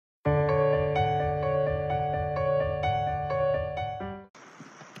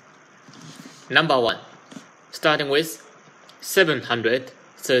Number 1. Starting with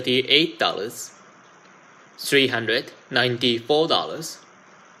 $738, $394,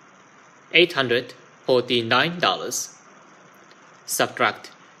 $849,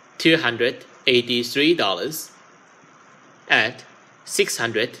 subtract $283, add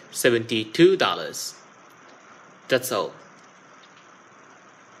 $672. That's all.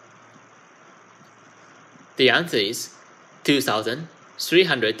 The answer is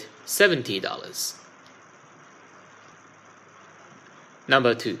 $2,370.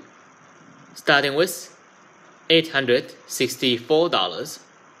 Number 2. Starting with $864,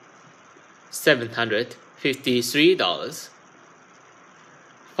 $753,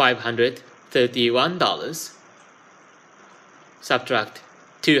 $531, subtract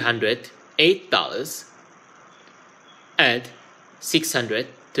 $208, add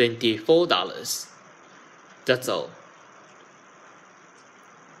 $624. That's all.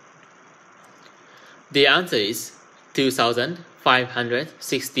 The answer is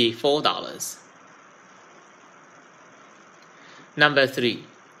 $2,564. Number 3.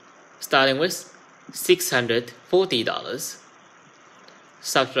 Starting with $640,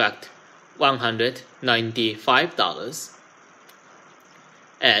 subtract $195,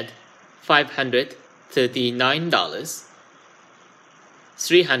 add $539,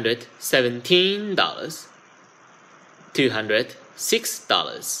 $317,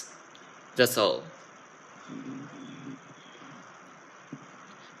 $206. That's all.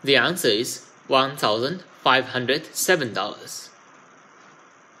 The answer is $1,507.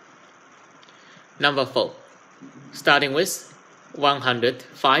 Number 4. Starting with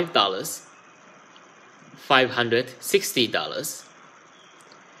 $105, $560,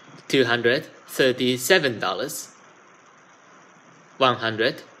 $237,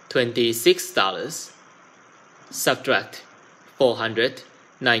 $126, subtract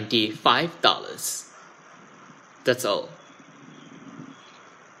 $495. That's all.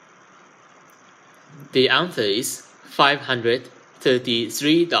 The answer is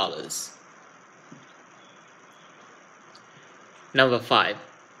 $533. Number 5.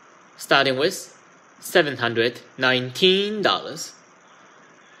 Starting with $719,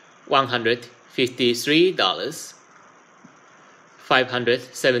 $153,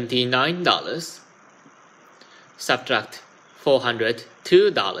 $579, subtract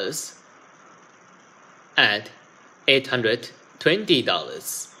 $402, add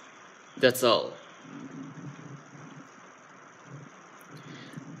 $820. That's all.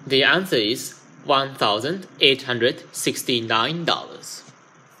 The answer is $1,869.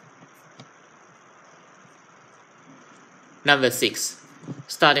 Number 6.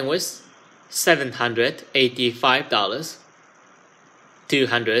 Starting with $785,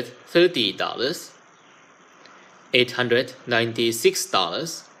 $230,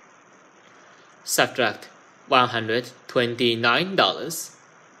 $896, subtract $129,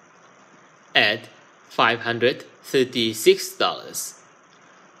 add $536.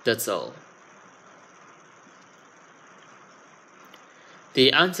 That's all.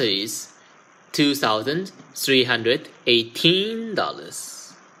 The answer is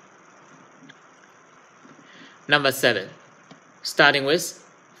 $2,318. Number 7. Starting with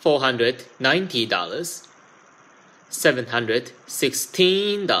 $490,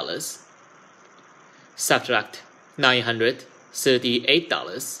 $716, subtract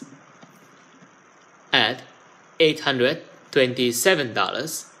 $938, add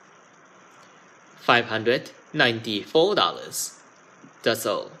 $827, $594. That's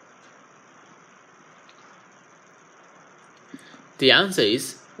all. The answer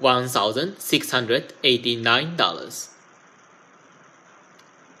is $1,689.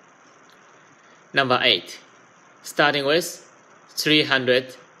 Number 8. Starting with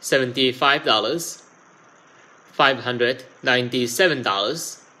 $375,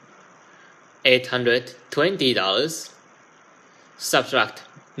 $597, $820, subtract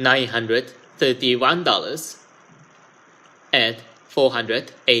 $931, add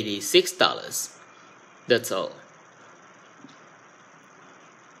 $486. That's all.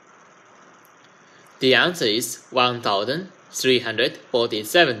 The answer is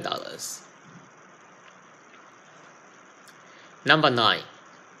 $1,347. Number 9.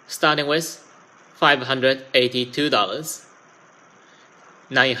 Starting with $582,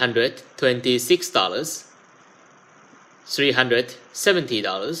 $926,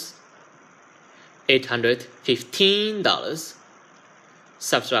 $370, $815,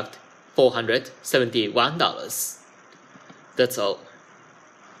 subtract $471. That's all.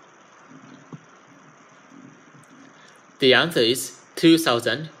 The answer is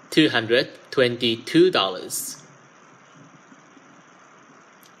 $2,222.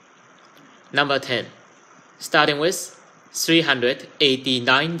 Number 10. Starting with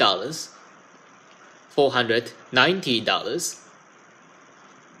 $389, $490,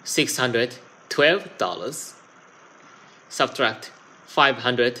 $612, subtract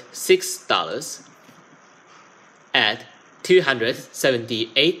 $506, add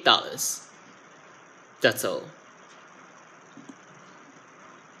 $278. That's all.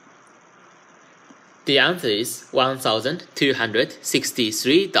 The answer is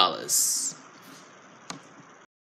 $1,263.